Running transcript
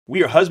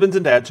We are husbands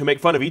and dads who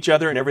make fun of each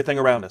other and everything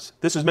around us.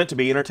 This is meant to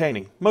be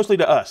entertaining, mostly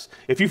to us.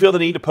 If you feel the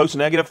need to post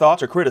negative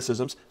thoughts or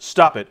criticisms,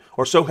 stop it,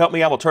 or so help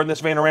me I will turn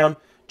this van around.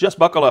 Just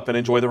buckle up and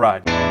enjoy the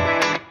ride.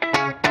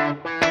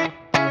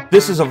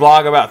 This is a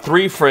vlog about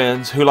 3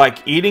 friends who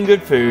like eating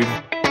good food,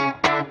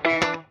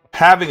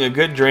 having a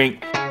good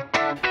drink,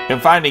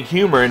 and finding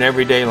humor in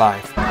everyday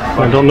life.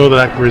 I don't know that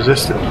I can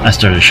resist it. I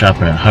started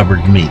shopping at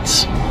Hubbards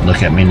Meats.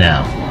 Look at me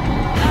now.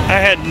 I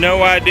had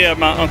no idea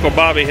my Uncle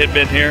Bobby had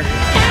been here.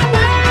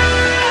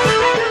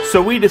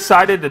 So we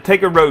decided to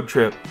take a road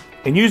trip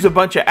and use a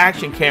bunch of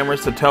action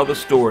cameras to tell the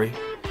story.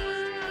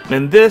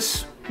 And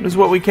this is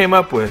what we came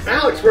up with.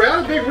 Alex, we're out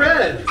of Big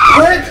Red.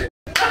 What?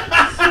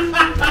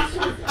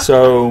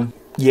 So,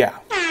 yeah.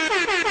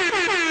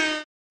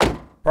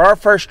 For our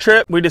first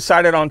trip, we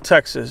decided on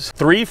Texas.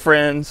 3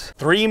 friends,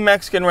 3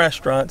 Mexican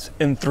restaurants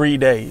in 3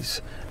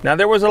 days. Now,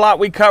 there was a lot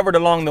we covered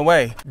along the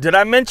way. Did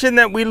I mention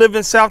that we live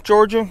in South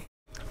Georgia?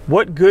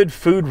 What good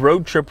food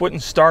road trip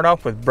wouldn't start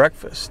off with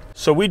breakfast?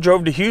 So we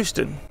drove to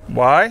Houston.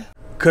 Why?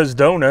 'Cause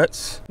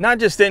donuts. Not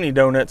just any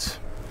donuts.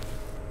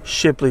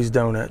 Shipley's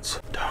Donuts.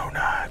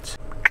 Donuts.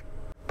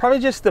 Probably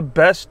just the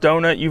best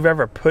donut you've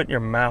ever put in your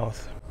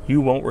mouth.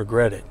 You won't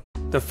regret it.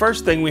 The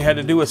first thing we had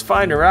to do was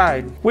find a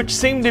ride, which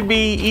seemed to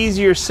be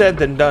easier said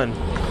than done.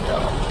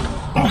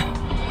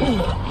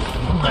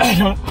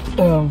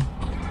 I'm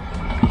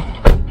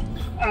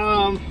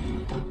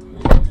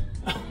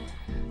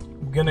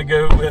gonna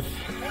go with...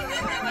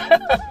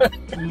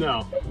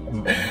 No.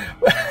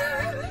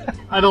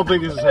 I don't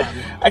think this is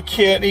happening. I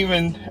can't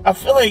even... I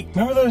feel like...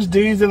 Remember those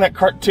dudes in that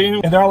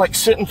cartoon? And they're all like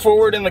sitting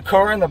forward in the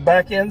car and the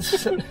back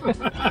end's... No,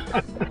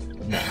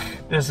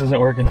 this isn't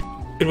working.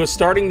 It was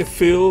starting to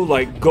feel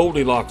like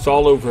Goldilocks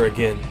all over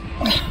again.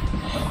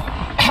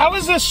 How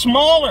is this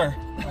smaller?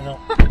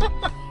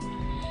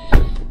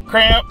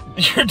 Cramp,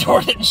 your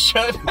door didn't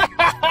shut.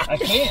 I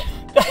can't.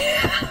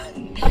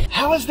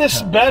 How is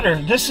this better?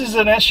 This is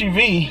an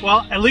SUV.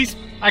 Well, at least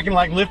I can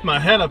like lift my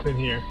head up in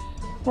here.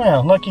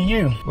 Well, lucky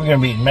you. We're gonna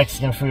be eating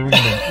Mexican food.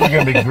 We're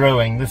gonna be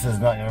growing. This is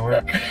not gonna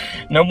work.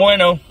 No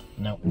bueno.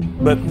 No.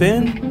 But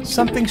then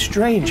something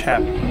strange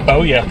happened.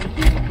 Oh yeah.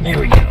 Here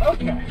we go.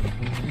 Okay.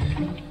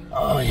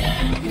 Oh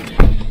yeah.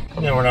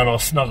 Now we're not all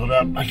snuggled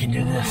up. I can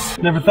do this.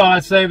 Never thought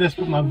I'd say this,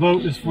 but my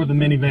vote is for the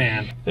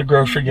minivan. The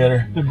grocery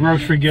getter. The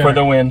grocery getter. For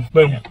the win.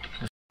 Boom.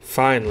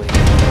 Finally,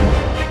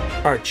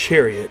 our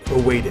chariot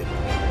awaited.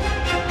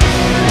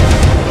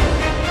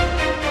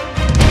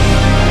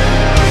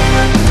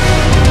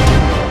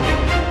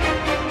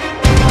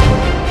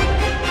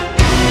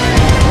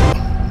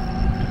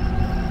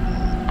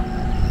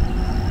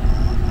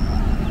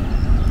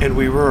 And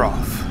we were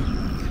off.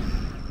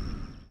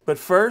 But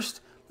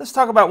first, let's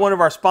talk about one of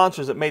our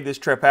sponsors that made this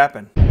trip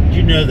happen. Did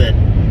you know that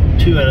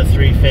 2 out of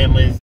 3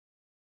 families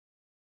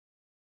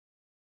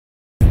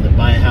that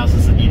buy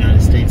houses in the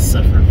United States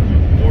suffer from a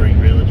boring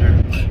realtor?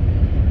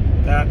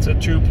 That's a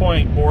true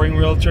point. Boring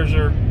realtors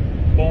are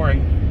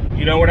boring.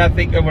 You know what I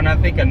think of when I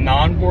think a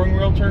non-boring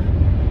realtor?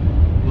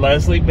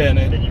 Leslie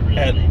Bennett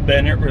at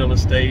Bennett Real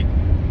Estate.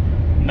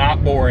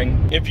 Not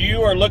boring. If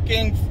you are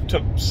looking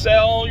to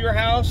sell your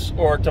house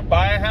or to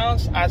buy a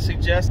house, I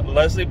suggest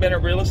Leslie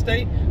Bennett Real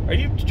Estate. Are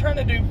you trying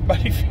to do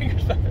buddy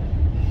figures?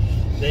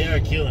 They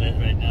are killing it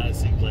right now, it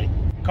seems like.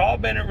 Call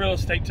Bennett Real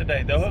Estate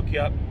today. They'll hook you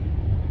up.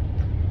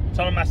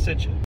 Tell them I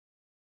sent you.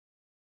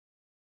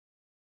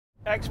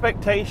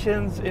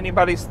 Expectations,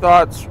 anybody's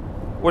thoughts?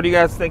 What are you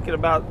guys thinking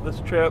about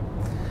this trip?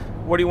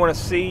 What do you want to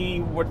see?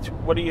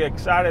 What are you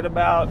excited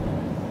about?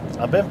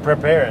 I've been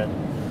preparing.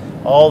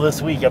 All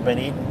this week I've been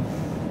eating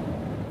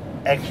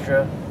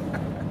extra.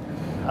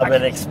 I've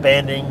been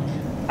expanding.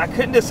 I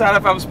couldn't decide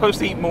if I was supposed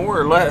to eat more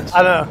or less.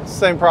 I know,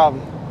 same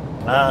problem.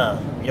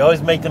 You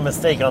always make the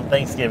mistake on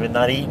Thanksgiving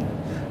not eating,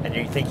 and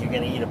you think you're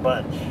going to eat a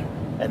bunch,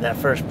 and that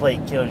first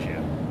plate kills you.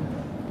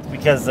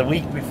 Because the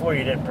week before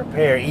you didn't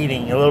prepare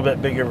eating a little bit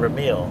bigger of a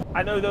meal.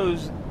 I know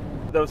those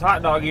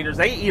hot dog eaters,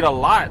 they eat a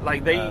lot.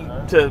 Like they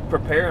to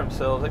prepare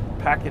themselves, they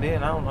pack it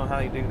in. I don't know how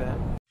you do that.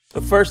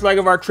 The first leg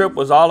of our trip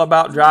was all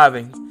about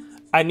driving.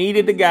 I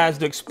needed the guys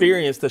to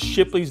experience the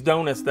Shipley's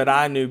Donuts that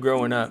I knew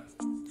growing up.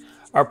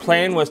 Our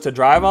plan was to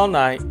drive all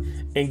night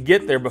and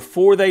get there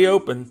before they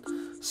opened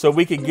so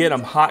we could get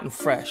them hot and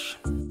fresh.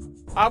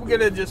 I'm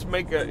gonna just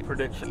make a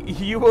prediction.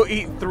 You will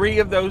eat 3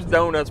 of those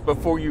donuts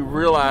before you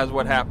realize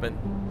what happened.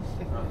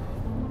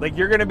 Like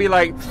you're gonna be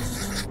like,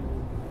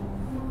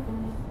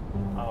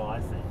 Oh,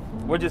 I see.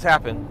 what just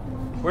happened?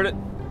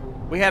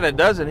 We had a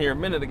dozen here a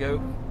minute ago.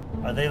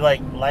 Are they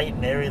like light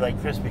and airy like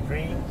Krispy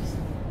Kremes?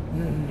 You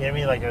know what I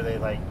mean? Like, are they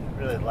like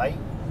really light?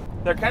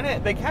 They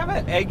have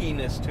an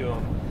egginess to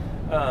them.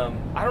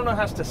 I don't know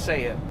how else to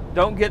say it.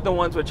 Don't get the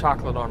ones with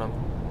chocolate on them.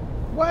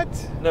 What?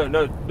 No.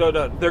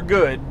 They're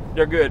good.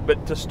 They're good.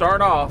 But to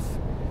start off,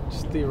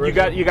 Just the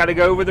original. you got to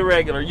go with the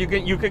regular.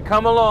 You could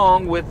come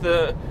along with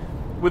the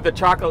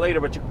chocolate later,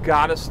 but you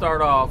got to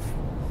start off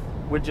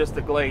with just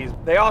the glaze.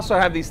 They also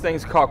have these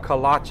things called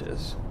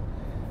kolaches,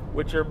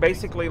 which are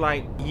basically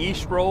like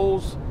yeast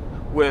rolls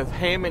with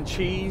ham and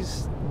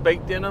cheese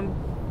baked in them.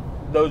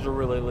 those are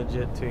really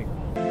legit too.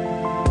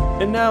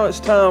 And now it's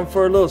time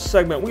for a little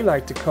segment we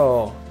like to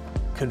call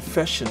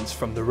Confessions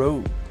from the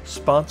Road,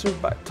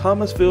 sponsored by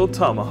Thomasville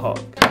Tomahawk.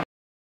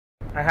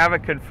 I have a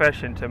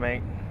confession to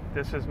make.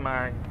 This is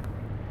my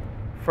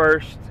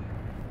first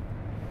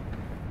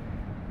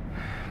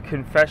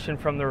confession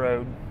from the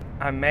road.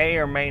 I may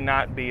or may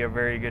not be a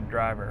very good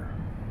driver.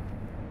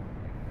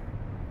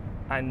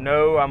 I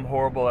know I'm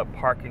horrible at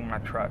parking my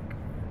truck.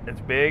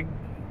 It's big.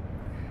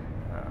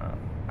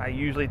 I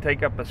usually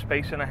take up a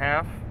space and a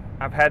half.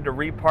 I've had to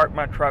repark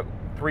my truck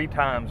 3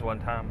 times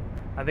one time.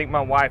 I think my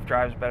wife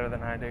drives better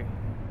than I do.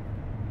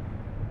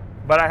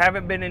 But I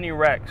haven't been in any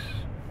wrecks.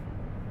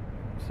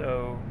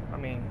 So, I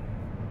mean,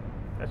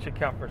 that should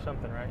count for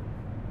something, right?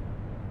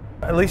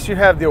 At least you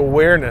have the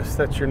awareness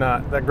that you're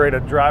not that great a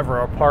driver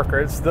or a parker.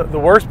 It's the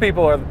worst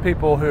people are the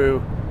people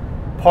who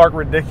park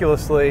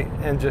ridiculously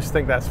and just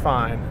think that's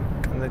fine.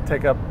 And they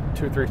take up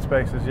 2 or 3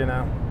 spaces, you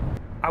know.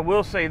 I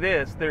will say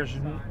this, there's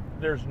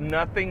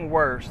nothing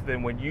worse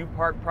than when you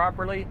park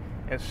properly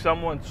and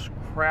someone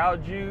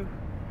crowds you.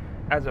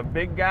 As a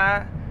big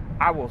guy,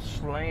 I will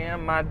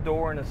slam my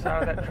door in the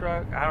side of that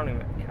truck.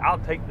 I'll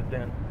take the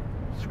dent,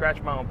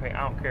 scratch my own paint,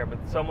 I don't care, but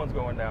someone's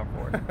going down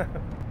for it.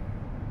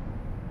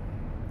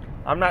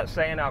 I'm not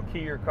saying I'll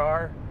key your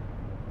car.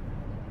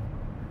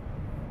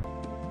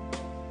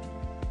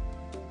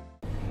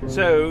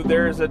 So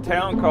there's a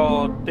town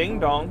called Ding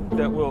Dong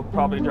that we'll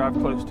probably drive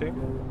close to.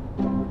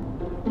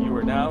 You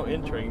are now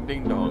entering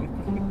Ding Dong.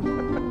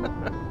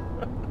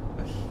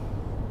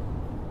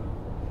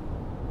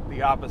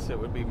 The opposite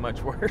would be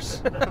much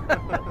worse.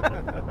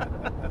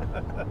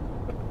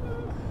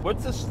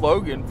 What's the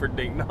slogan for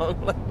Ding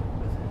Dong?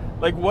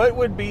 Like what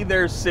would be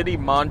their city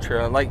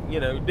mantra? Like, you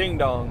know, Ding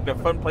Dong, the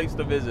fun place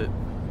to visit.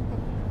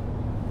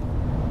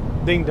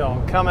 Ding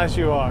dong, come as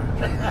you are.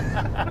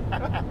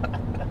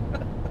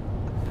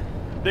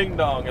 Ding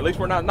Dong, at least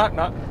we're not knock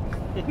knock.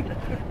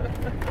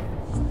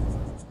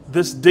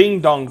 This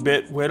ding dong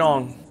bit went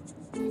on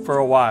for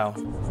a while.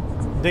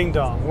 Ding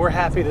dong, we're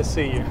happy to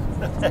see you.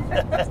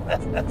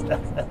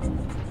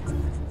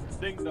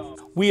 Ding Dong.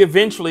 We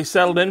eventually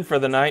settled in for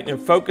the night and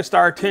focused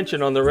our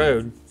attention on the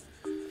road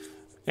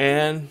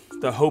and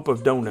the hope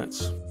of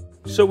donuts.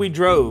 So we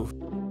drove,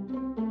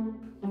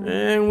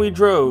 and we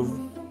drove,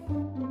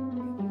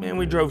 and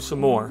we drove some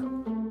more.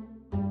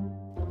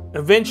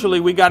 Eventually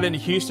we got into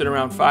Houston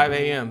around 5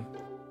 a.m.,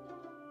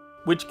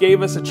 which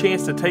gave us a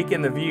chance to take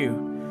in the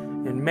view.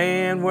 And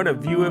man, what a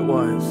view it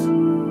was.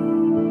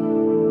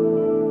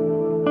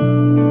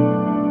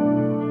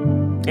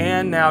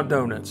 And now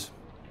donuts.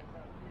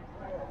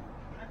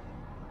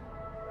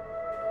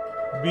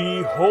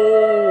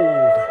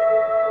 Behold.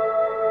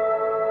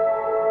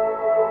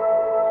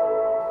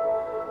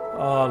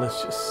 Oh,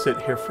 let's just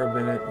sit here for a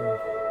minute and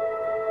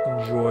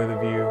enjoy the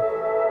view.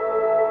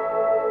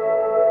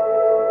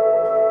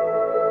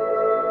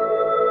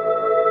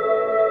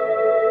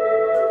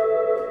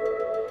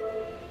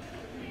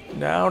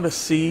 Now to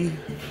see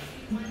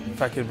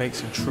if I can make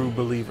some true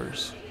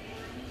believers.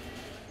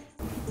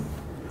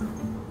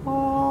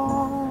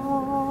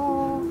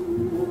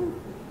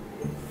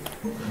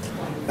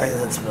 Hey,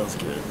 that smells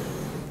good.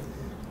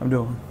 I'm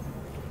doing.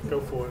 Go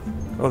for it.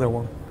 Oh, they're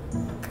warm.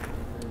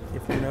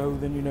 If you know,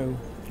 then you know.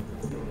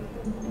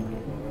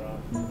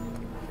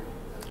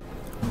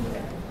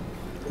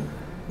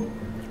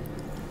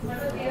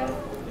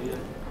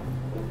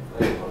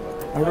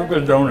 What a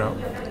good donut.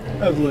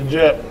 That's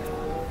legit.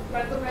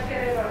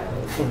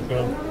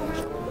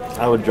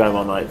 I would drive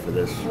all night for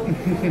this.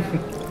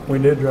 We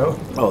did, Joe.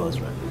 Oh, that's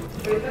right.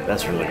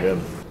 That's really good.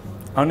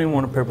 I don't even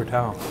want a paper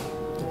towel.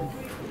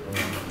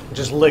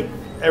 Just lick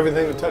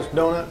everything that touched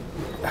donut.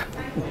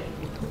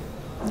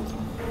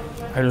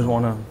 I just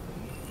want to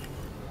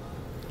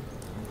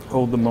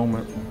hold the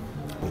moment.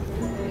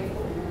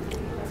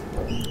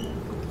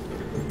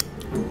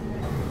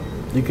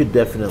 You could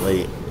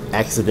definitely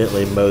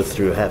accidentally mow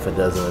through half a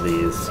dozen of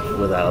these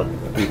without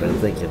even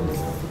thinking.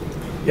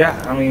 Yeah,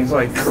 I mean, it's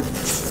like,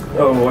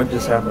 oh, what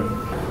just happened?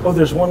 Oh,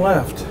 there's one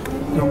left.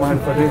 Don't mind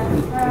if I do.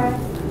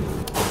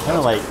 Kind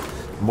of like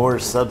more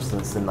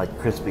substance than like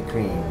Krispy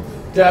Kreme.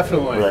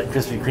 Definitely. Where, like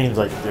Krispy Kreme's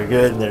like they're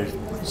good and they're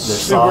super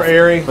soft,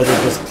 airy, but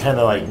they're just kind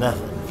of like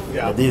nothing.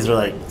 Yeah. But these are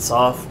like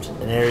soft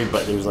and airy,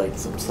 but there's like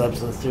some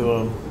substance to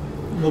them.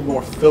 a little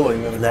more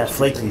filling than And that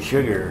flaky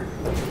sugar.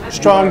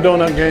 strong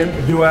donut game.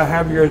 Do I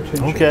have your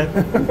attention? Okay.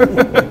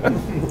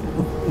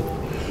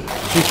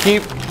 You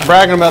keep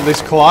bragging about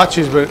these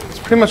kolaches, but it's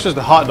pretty much just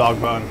a hot dog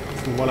bun,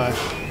 from what I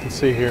can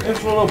see here.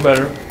 It's a little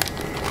better.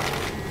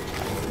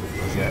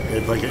 Yeah,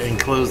 it's like an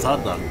enclosed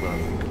hot dog bun.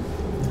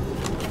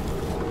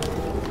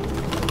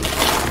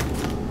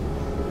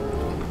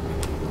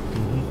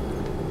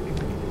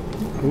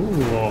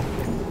 Ooh.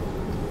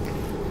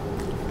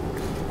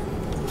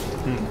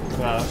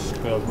 That's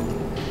good.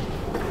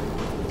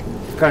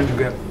 What kind you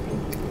get?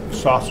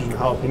 Sausage and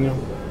jalapeno.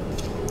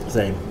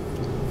 Same.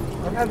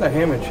 I've had the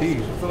ham and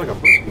cheese. I feel like a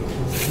brisket.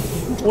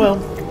 Well,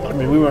 I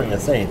mean, we weren't going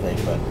to say anything,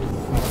 but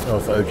I don't know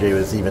if OJ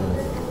was even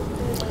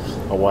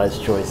a wise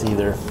choice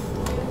either.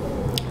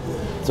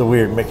 a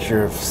weird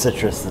mixture of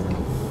citrus and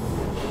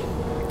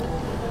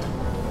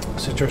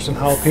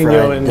jalapeno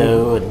fried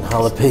dough and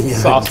jalapeno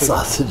sausage. and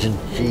sausage and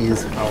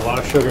cheese. A lot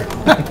of sugar.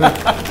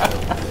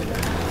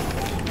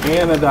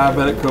 And a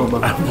diabetic coma.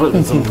 I'm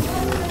putting some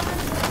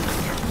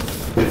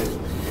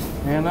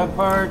And a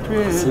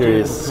partridge.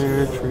 serious in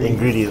a pear tree.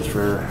 ingredients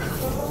for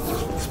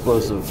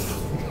explosive.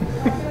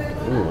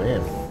 Ooh,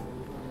 man.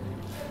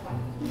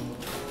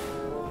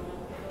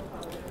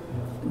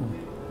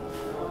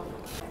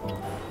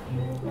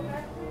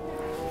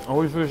 I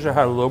always wish I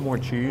had a little more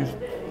cheese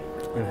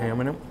and ham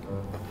in it.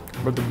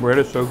 But the bread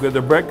is so good.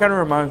 The bread kind of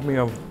reminds me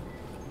of,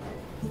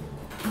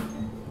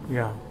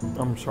 yeah,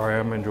 I'm sorry,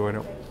 I'm enjoying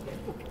it.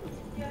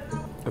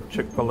 Of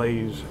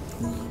Chick-fil-A's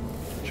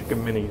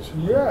chicken minis.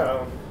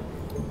 Yeah.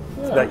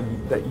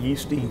 That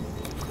yeasty.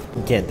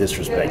 You can't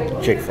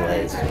disrespect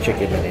Chick-fil-A's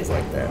chicken minis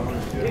like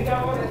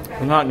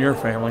that. Not in your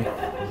family.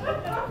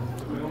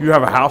 You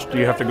have a house do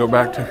you have to go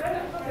back to?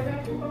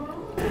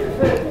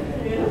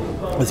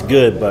 It's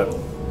good, but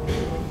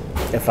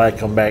if I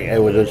come back,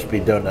 it would just be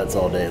donuts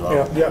all day long.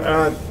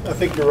 Yeah, I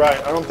think you're right.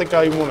 I don't think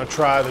I even want to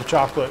try the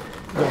chocolate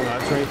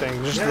donuts or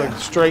anything. Just like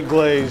straight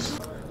glaze.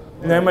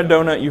 Name a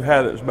donut you've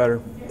had that's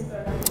better.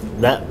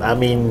 I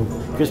mean,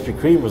 Krispy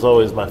Kreme was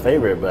always my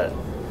favorite, but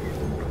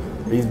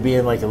these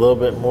being like a little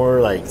bit more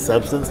like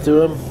substance to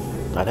them,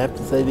 I'd have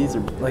to say these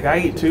are. Like I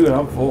eat two and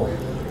I'm full.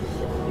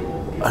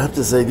 I have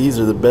to say these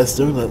are the best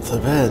donuts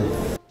I've had.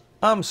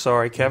 I'm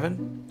sorry,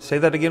 Kevin. Say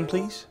that again,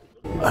 please.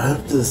 I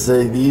have to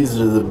say these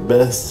are the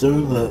best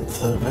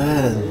donuts I've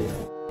had.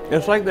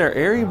 It's like they're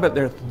airy, but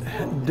they're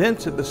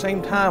dense at the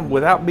same time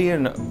without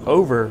being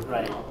over.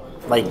 Right.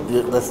 Like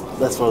that's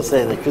what I was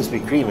saying. The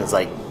Krispy Kreme is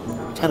like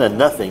kind of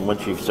nothing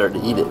once you start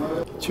to eat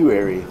it. Too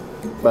airy.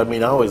 But I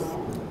mean,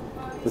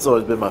 it's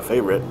always been my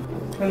favorite.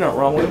 There's nothing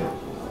wrong with it.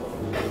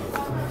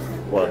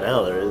 Well,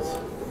 now there is.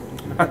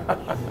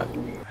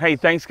 Hey,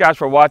 thanks guys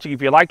for watching.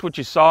 If you liked what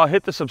you saw,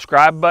 hit the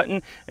subscribe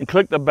button and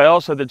click the bell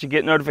so that you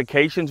get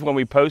notifications when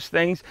we post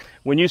things.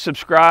 When you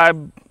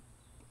subscribe,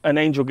 an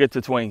angel gets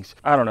its wings.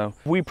 I don't know.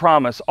 We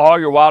promise all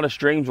your wildest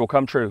dreams will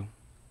come true.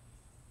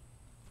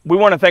 We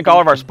want to thank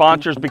all of our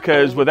sponsors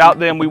because without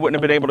them, we wouldn't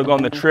have been able to go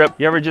on the trip.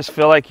 You ever just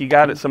feel like you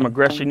got some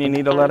aggression you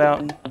need to let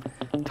out?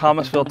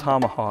 Thomasville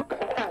Tomahawk.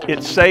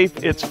 It's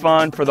safe, it's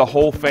fun for the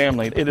whole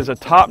family. It is a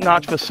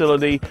top-notch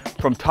facility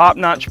from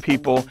top-notch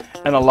people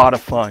and a lot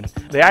of fun.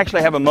 They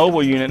actually have a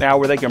mobile unit now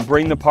where they can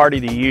bring the party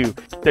to you.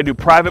 They do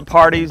private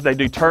parties, they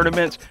do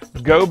tournaments.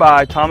 Go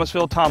by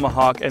Thomasville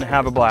Tomahawk and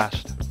have a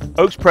blast.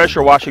 Oaks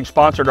Pressure Washing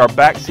sponsored our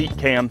backseat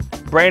cam.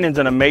 Brandon's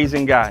an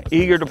amazing guy,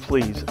 eager to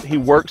please. He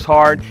works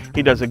hard,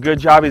 he does a good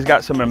job, he's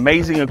got some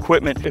amazing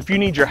equipment. If you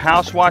need your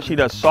house washed, he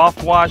does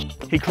soft wash.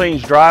 He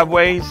cleans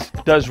driveways,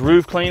 does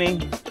roof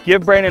cleaning.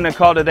 Give Brandon a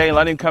call today and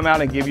let him come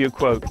out and give you a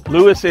quote.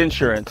 Lewis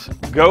Insurance,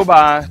 go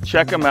by,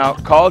 check them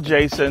out, call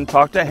Jason,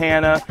 talk to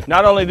Hannah.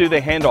 Not only do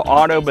they handle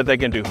auto, but they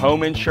can do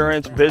home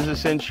insurance,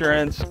 business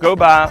insurance. Go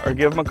by or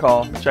give them a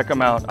call, check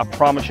them out. I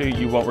promise you,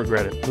 you won't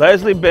regret it.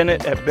 Leslie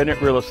Bennett at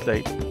Bennett Real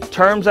Estate.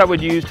 Terms I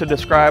would use to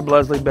describe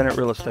Leslie Bennett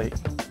Real Estate.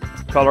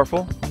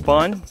 Colorful,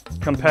 fun,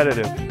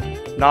 competitive,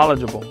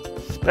 knowledgeable,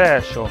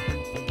 special,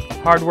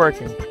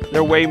 hardworking.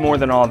 They're way more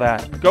than all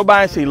that. Go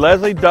by and see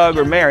Leslie, Doug,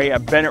 or Mary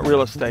at Bennett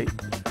Real Estate.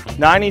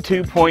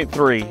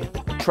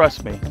 92.3,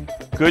 trust me.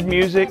 Good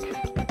music,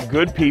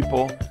 good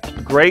people,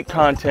 great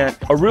content,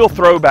 a real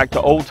throwback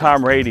to old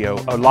time radio,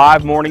 a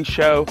live morning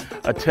show,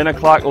 a 10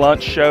 o'clock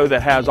lunch show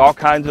that has all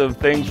kinds of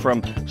things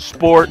from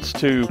sports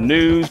to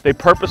news. They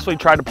purposely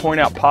try to point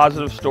out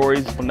positive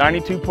stories.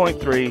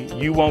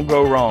 92.3, you won't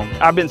go wrong.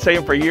 I've been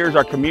saying for years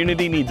our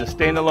community needs a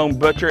standalone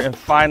butcher, and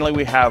finally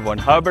we have one.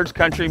 Hubbards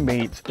Country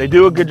Meats. They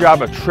do a good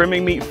job of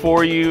trimming meat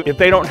for you. If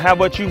they don't have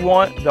what you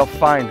want, they'll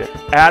find it.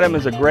 Adam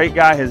is a great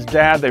guy, his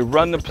dad, they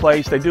run the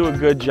place, they do a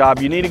good job.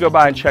 You need to go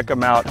by and check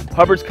them out.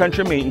 Hubbards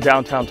Country Meat in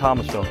downtown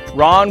Thomasville.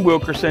 Ron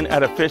Wilkerson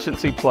at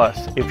Efficiency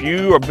Plus. If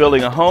you are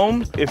building a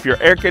home, if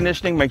your air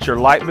conditioning makes your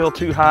light bill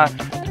too high,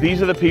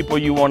 these are the people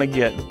you want to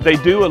get. They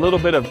do a little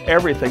bit of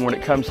everything when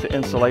it comes to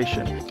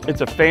insulation.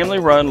 It's a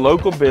family-run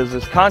local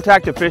business.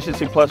 Contact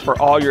Efficiency Plus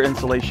for all your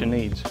insulation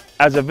needs.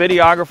 As a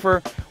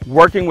videographer,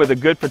 working with a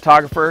good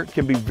photographer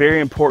can be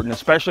very important,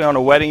 especially on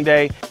a wedding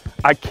day.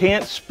 I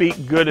can't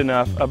speak good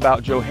enough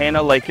about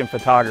Johanna Lakin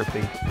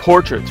Photography.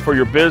 Portraits for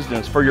your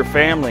business, for your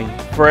family,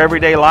 for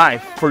everyday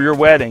life, for your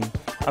wedding.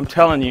 I'm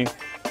telling you,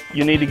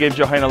 you need to give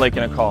Johanna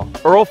Lakin a call.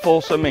 Earl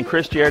Folsom and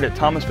Chris Jarrett at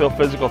Thomasville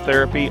Physical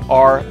Therapy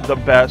are the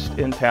best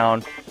in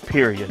town,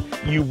 period.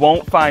 You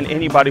won't find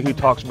anybody who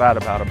talks bad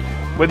about them.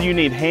 Whether you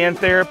need hand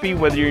therapy,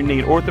 whether you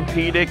need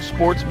orthopedics,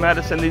 sports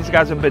medicine, these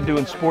guys have been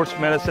doing sports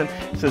medicine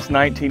since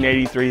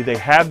 1983. They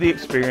have the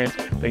experience,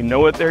 they know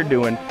what they're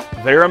doing,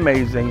 they're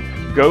amazing.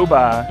 Go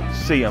by,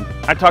 see them.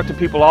 I talk to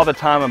people all the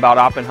time about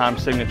Oppenheim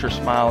Signature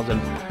Smiles and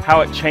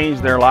how it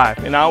changed their life.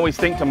 And I always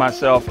think to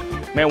myself,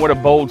 man, what a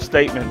bold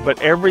statement.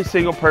 But every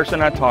single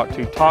person I talk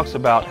to talks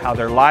about how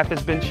their life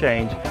has been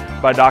changed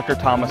by Dr.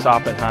 Thomas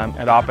Oppenheim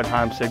at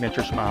Oppenheim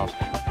Signature Smiles.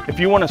 If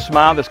you want a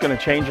smile that's going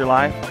to change your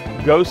life,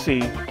 go see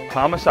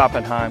Thomas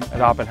Oppenheim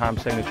at Oppenheim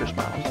Signature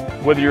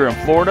Smiles. Whether you're in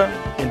Florida,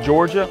 in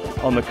Georgia,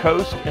 on the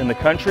coast, in the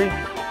country,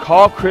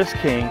 call Chris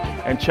King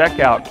and check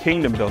out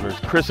Kingdom Builders.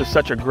 Chris is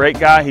such a great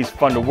guy. He's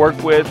fun to work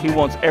with. He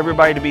wants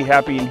everybody to be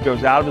happy and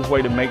goes out of his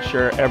way to make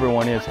sure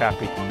everyone is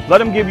happy.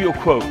 Let him give you a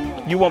quote.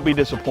 You won't be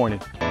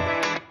disappointed.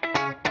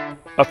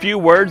 A few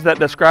words that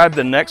describe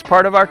the next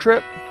part of our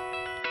trip.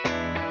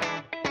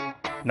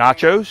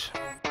 Nachos.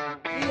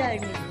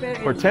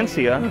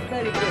 Hortensia.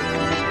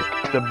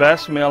 The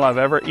best meal I've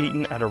ever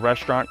eaten at a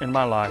restaurant in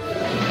my life.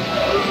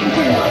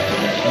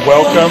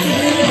 Welcome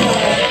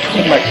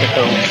to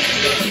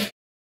Mexico.